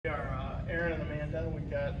we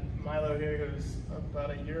got Milo here, who's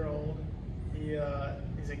about a year old.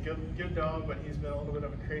 He's a good dog, but he's been a little bit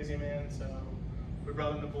of a crazy man, so we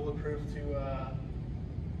brought him to Bulletproof to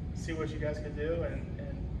see what you guys could do, and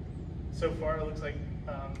so far it looks like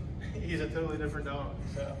he's a totally different dog.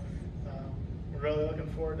 So we're really looking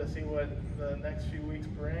forward to see what the next few weeks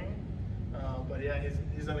bring. But yeah,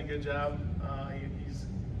 he's done a good job. He's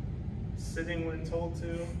sitting when told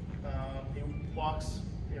to. He walks,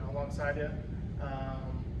 alongside you,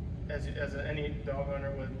 as any dog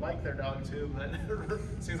owner would like their dog to, but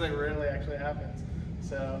it seems like rarely actually happens.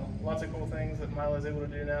 So lots of cool things that Milo's able to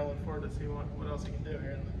do now. Look forward to see what else he can do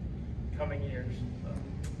here in the coming years. So,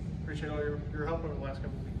 appreciate all your help over the last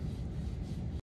couple of weeks.